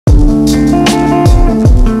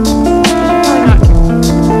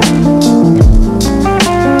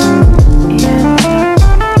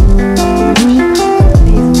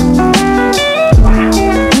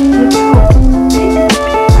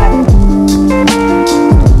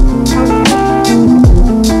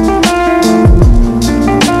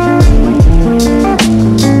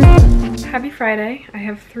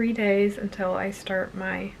3 days until I start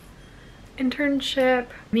my internship.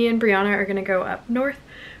 Me and Brianna are gonna go up north.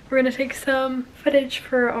 We're gonna take some footage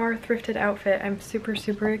for our thrifted outfit. I'm super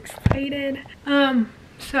excited.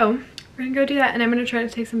 So we're gonna go do that, and I'm gonna try to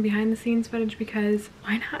take some behind the scenes footage because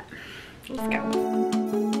why not? Let's go.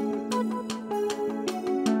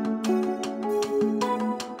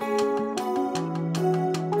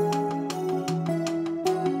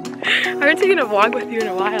 I haven't taken a vlog with you in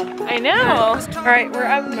a while. I know. All right, we're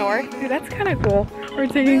up north. Dude, that's kind of cool. We're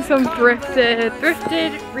taking some thrifted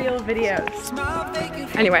real videos.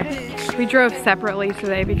 Anyway, we drove separately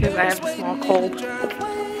today because I have a small cold.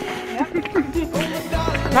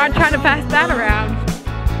 I'm not trying to pass that around.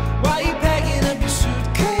 Why you packing up your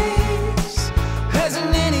suitcase?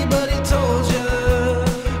 Hasn't anybody told you?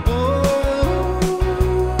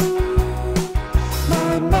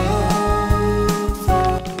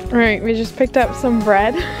 All right, we just picked up some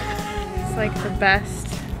bread. It's like the best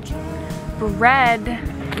bread.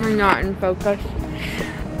 We're not in focus.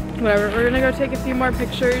 Whatever, we're gonna go take a few more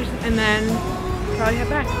pictures and then probably head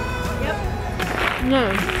back. Yep.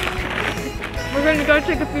 No. We're gonna go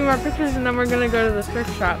take a few more pictures and then we're gonna go to the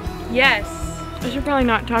thrift shop. Yes. I should probably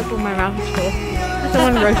not talk when my mouth is full.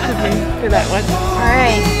 Someone roasted me for that one. All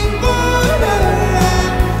right.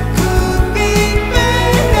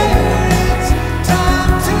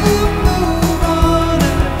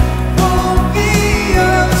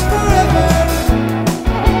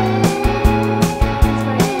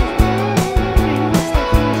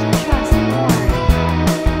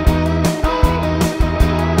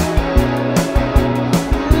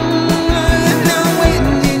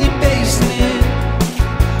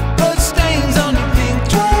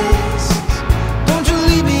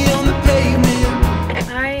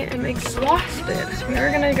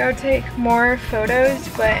 Take more photos,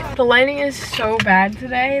 but the lighting is so bad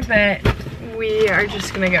today that we are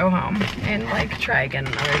just gonna go home and like try again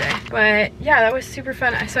another day. But yeah, that was super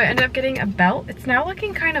fun. So I ended up getting a belt. It's now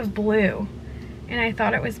looking kind of blue and I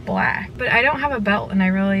thought it was black, but I don't have a belt and I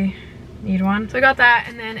really need one. So I got that,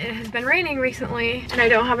 and then it has been raining recently and I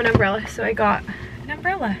don't have an umbrella, so I got an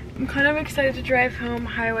umbrella. I'm kind of excited to drive home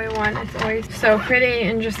Highway 1. It's always so pretty,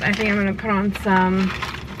 and just I think I'm gonna put on some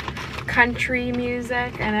country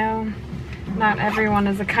music. I know not everyone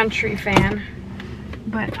is a country fan,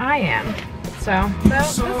 but I am. So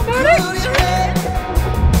that's about it.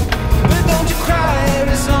 But don't you cry,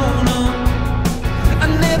 Arizona. I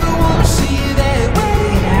never want to see you that way.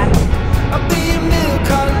 I'll be your milk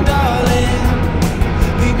carton, darling.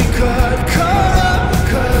 Baby, cut up.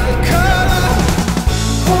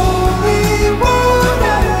 Holy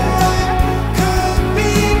water could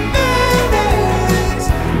be minutes.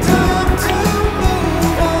 Time to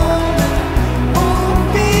move on. Won't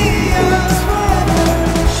be us forever.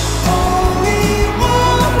 Holy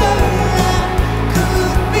water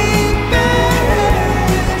could be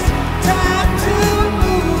minutes. Time to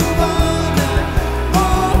move on.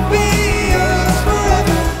 Won't be us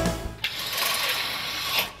forever.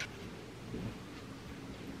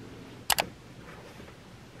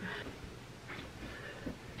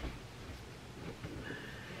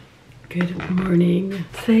 Good morning.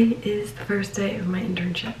 Today is the first day of my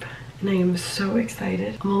internship and I am so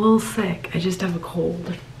excited. I'm a little sick. I just have a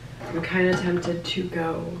cold. I'm kind of tempted to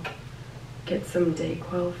go get some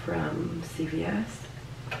Dayquil from CVS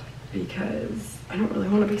because I don't really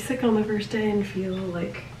want to be sick on the first day and feel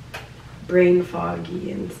like brain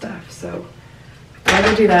foggy and stuff. So I'm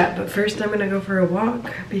gonna do that, but first I'm gonna go for a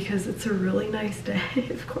walk because it's a really nice day.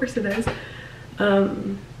 Of course it is.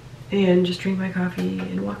 And just drink my coffee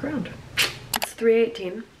and walk around. It's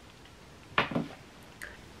 3:18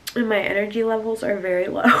 and my energy levels are very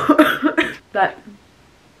low. That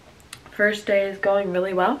first day is going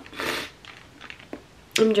really well.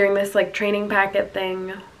 I'm doing this like training packet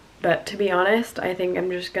thing, but to be honest, I think I'm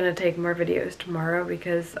just gonna take more videos tomorrow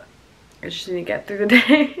because I just need to get through the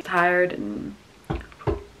day. I'm tired, and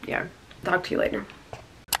yeah, talk to you later.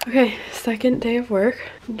 Okay, second day of work.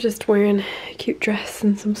 I'm just wearing a cute dress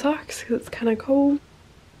and some socks because it's kind of cold.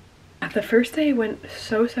 The first day went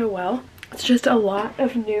so well. It's just a lot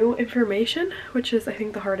of new information, which is I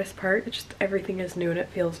think the hardest part. It's just everything is new and it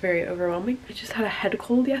feels very overwhelming. I just had a head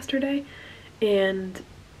cold yesterday and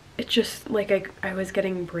it just like I was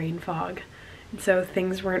getting brain fog, and so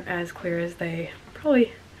things weren't as clear as they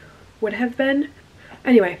probably would have been.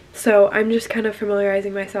 Anyway, so I'm just kind of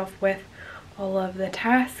familiarizing myself with all of the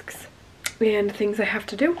tasks and things I have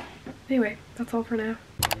to do. Anyway, that's all for now.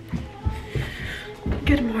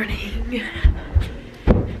 Good morning.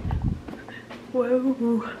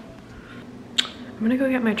 Whoa. I'm gonna go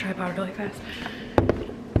get my tripod really fast.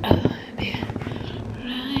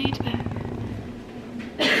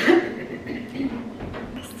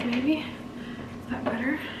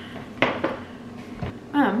 better.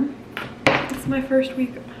 This is my first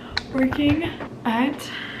week working at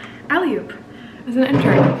AuPair as an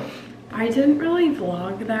intern. I didn't really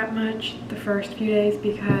vlog that much the first few days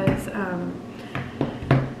because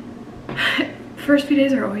first few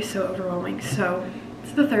days are always so overwhelming. So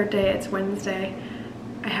it's the third day, it's Wednesday.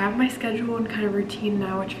 I have my schedule and kind of routine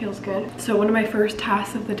now, which feels good. So one of my first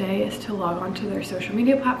tasks of the day is to log on to their social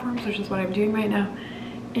media platforms, which is what I'm doing right now,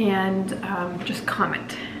 and just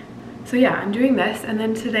comment. So yeah, I'm doing this, and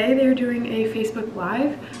then today they're doing a Facebook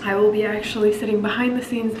Live. I will be actually sitting behind the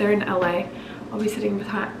scenes. They're in LA. I'll be sitting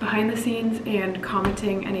behind the scenes and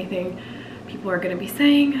commenting anything people are going to be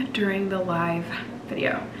saying during the live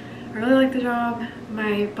video. I really like the job.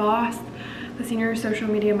 My boss, the senior social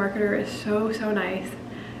media marketer, is so nice.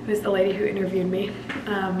 It was the lady who interviewed me.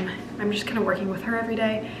 I'm just kind of working with her every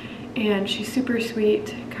day, and she's super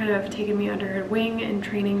sweet, kind of taking me under her wing and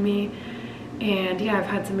training me. And yeah, I've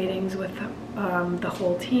had some meetings with the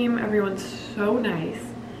whole team. Everyone's so nice.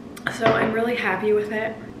 So I'm really happy with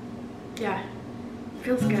it. Yeah,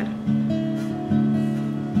 feels good.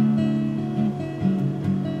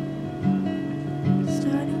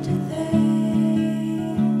 Starting to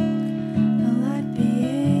think I like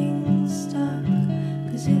being stuck.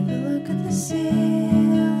 'Cause if I look at the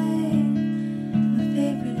ceiling, my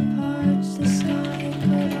favorite part's the sky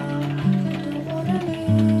cut off. I don't wanna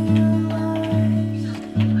realize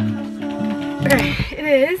how far. Okay, it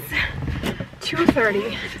is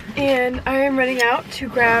 2:30 and I am running out to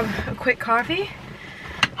grab a quick coffee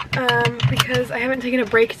because I haven't taken a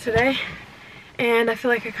break today and I feel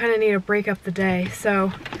like I kind of need to break up the day.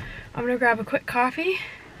 So I'm gonna grab a quick coffee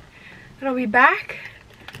and I'll be back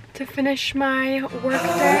to finish my work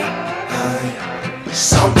day.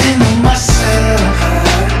 Something on myself.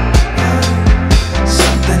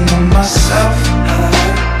 Something on myself.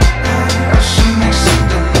 I should make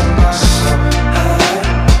something on myself.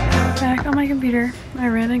 Back on my computer, I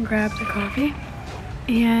ran and grabbed a coffee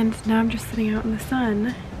and now I'm just sitting out in the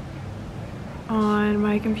sun on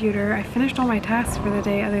my computer. I finished all my tasks for the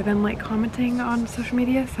day other than like commenting on social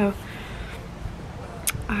media, so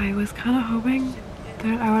I was kind of hoping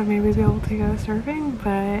that I would maybe be able to go surfing, but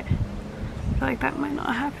I feel like that might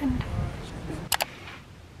not happen.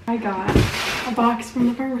 I got a box from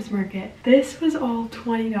the farmer's market. This was all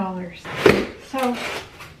 $20. So I'm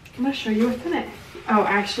gonna show you what's in it. Oh,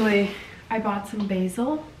 actually, I bought some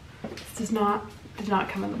basil. This did not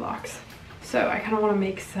come in the box. So I kind of want to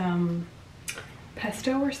make some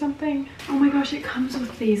pesto or something. Oh my gosh, it comes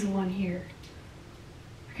with basil on here.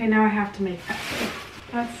 Okay, now I have to make pesto.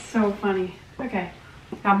 That's so funny. Okay,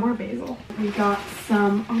 got more basil. We got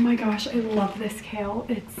some, oh my gosh, I love this kale.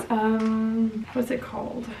 It's, what's it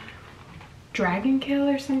called? Dragon kale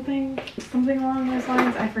or something? Something along those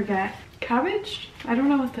lines, I forget. Cabbage? I don't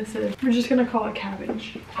know what this is. We're just gonna call it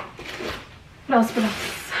cabbage. What else? What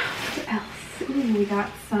else? What else? Ooh, we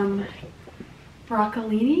got some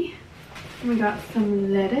broccolini. We got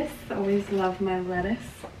some lettuce. Always love my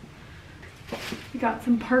lettuce. We got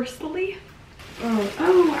some parsley.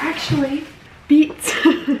 Oh, actually, beets.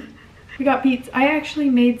 We got beets. I actually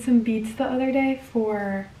made some beets the other day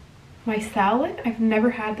for my salad. I've never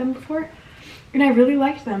had them before, and I really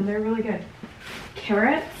liked them. They're really good.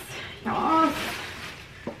 Carrots. Oh,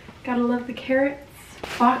 gotta love the carrots.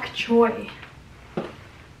 Bok choy.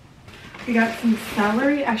 We got some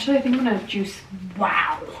celery. Actually, I think I'm gonna juice.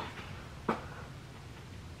 Wow.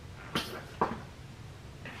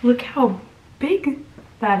 Look how big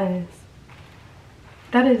that is.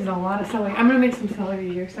 That is a lot of celery. I'm gonna make some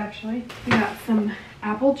celery juice actually. We got some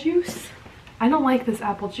apple juice. I don't like this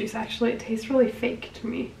apple juice actually. It tastes really fake to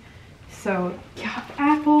me. So yeah,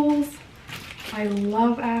 apples. I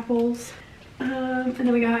love apples. And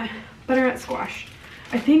then we got butternut squash.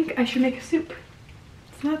 I think I should make a soup.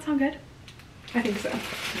 Doesn't that sound good? I think so.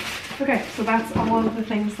 Okay, so that's all of the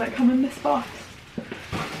things that come in this box.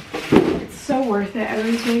 It's so worth it.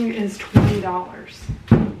 Everything is $20.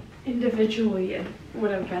 Individually, it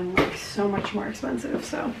would have been like so much more expensive.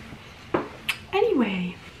 So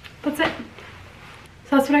anyway, that's it.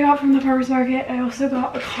 So that's what I got from the farmer's market. I also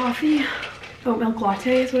got a coffee. Oat milk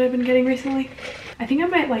latte is what I've been getting recently. I think I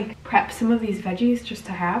might like prep some of these veggies just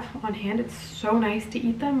to have on hand. It's so nice to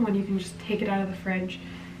eat them when you can just take it out of the fridge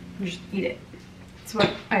and just eat it. It's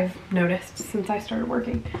what I've noticed since I started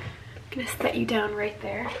working. I'm gonna set you down right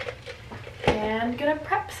there and gonna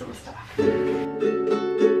prep some stuff.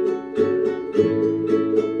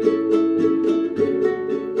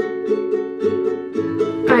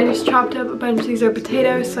 I just chopped up a bunch. These are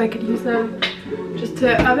potatoes, so I could use them just to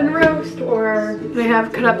to oven roast, or I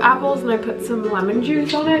have cut up apples and I put some lemon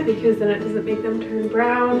juice on it because then it doesn't make them turn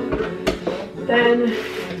brown. Then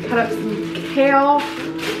cut up some kale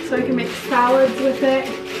so I can make salads with it.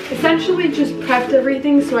 Essentially just prepped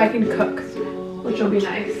everything so I can cook, which will be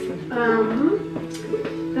nice.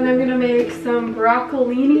 Then I'm gonna make some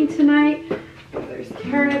broccolini tonight. There's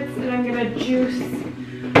carrots, and I'm gonna juice.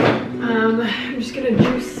 I'm just gonna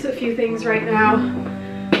juice a few things right now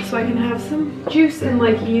so I can have some juice and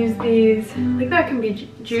like use these. Like that can be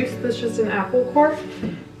juice, that's just an apple core,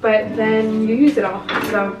 but then you use it all.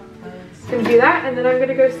 So I'm gonna do that, and then I'm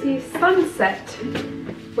gonna go see sunset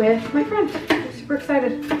with my friend. I'm super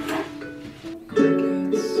excited.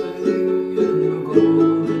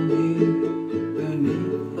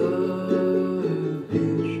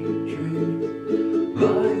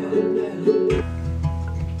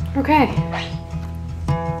 Okay,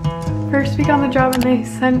 first week on the job, and they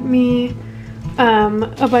sent me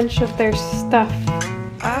a bunch of their stuff,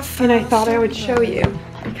 and I thought I would show you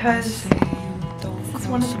because this is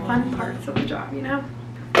one of the fun parts of the job, you know?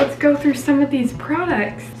 Let's go through some of these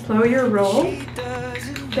products. Slow your roll.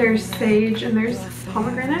 There's sage and there's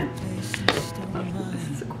pomegranate. Oh, this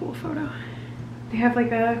is a cool photo. They have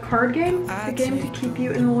like a card game, a game to keep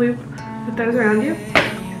you in the loop with those around you.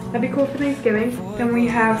 That'd be cool for Thanksgiving. Then we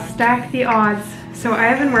have Stack the Odds. So I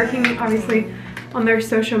have been working, obviously, on their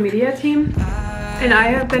social media team, and I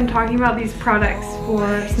have been talking about these products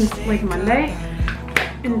since like Monday,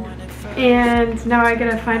 and now I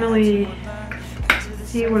get to finally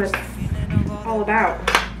see what it's all about.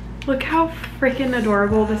 Look how freaking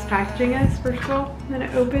adorable this packaging is, first of all. And then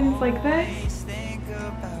it opens like this,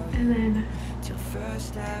 and then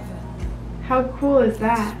how cool is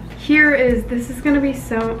that? This is gonna be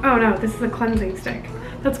so, oh no, this is a cleansing stick.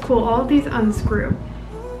 That's cool, all of these unscrew.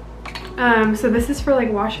 So this is for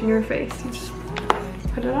like washing your face. You just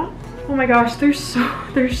put it on. Oh my gosh, there's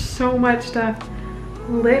so much stuff.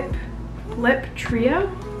 Lip trio.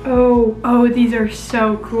 Oh, these are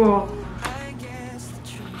so cool.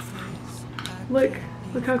 Look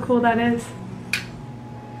how cool that is.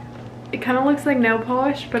 It kind of looks like nail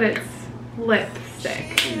polish, but it's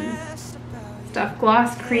lipstick and stuff.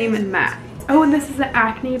 Gloss, cream, and matte. Oh, and this is an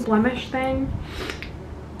acne blemish thing.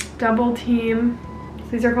 Double team.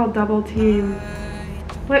 These are called double team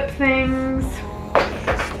lip things.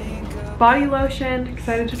 Body lotion.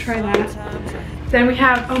 Excited to try that. Then we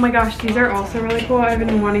have, oh my gosh, these are also really cool. I've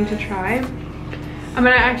been wanting to try. I'm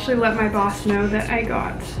gonna actually let my boss know that I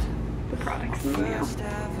got the products in the mail.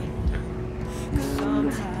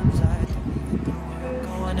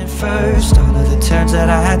 At first, all of the turns that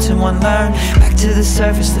I had to unlearn. Back to the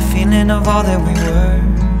surface, the feeling of all that we were.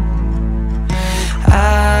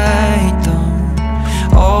 I don't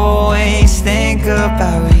always think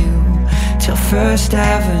about you till First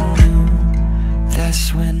Avenue.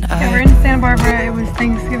 That's when we're in Santa Barbara. It was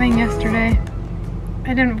Thanksgiving yesterday.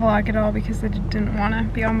 I didn't vlog at all because I didn't want to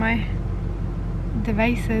be on my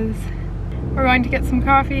devices. We're going to get some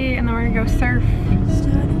coffee, and then we're gonna go surf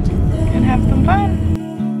and have some fun.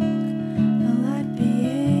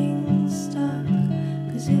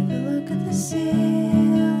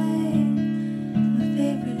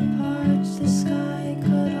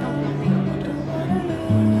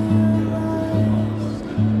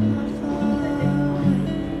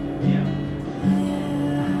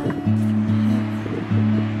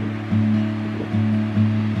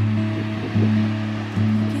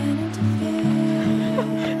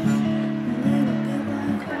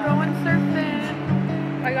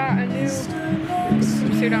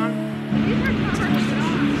 Suit on.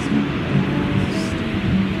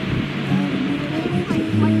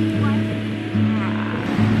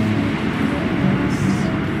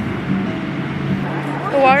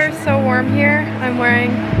 The water's so warm here. I'm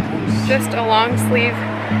wearing just a long sleeve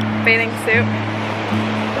bathing suit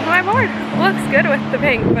with my board. It looks good with the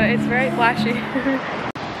pink, but it's very flashy.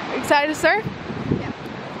 Excited to surf? Yeah.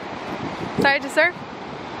 Excited to surf?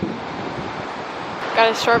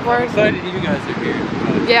 Got a shortboard. Excited you guys are here.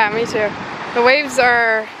 Yeah, me too. The waves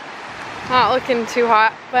are not looking too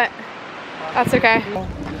hot, but that's okay.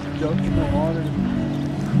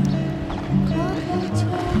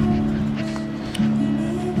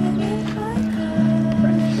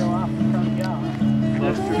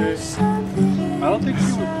 Yesterday, I don't think she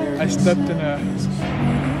was there. I stepped in a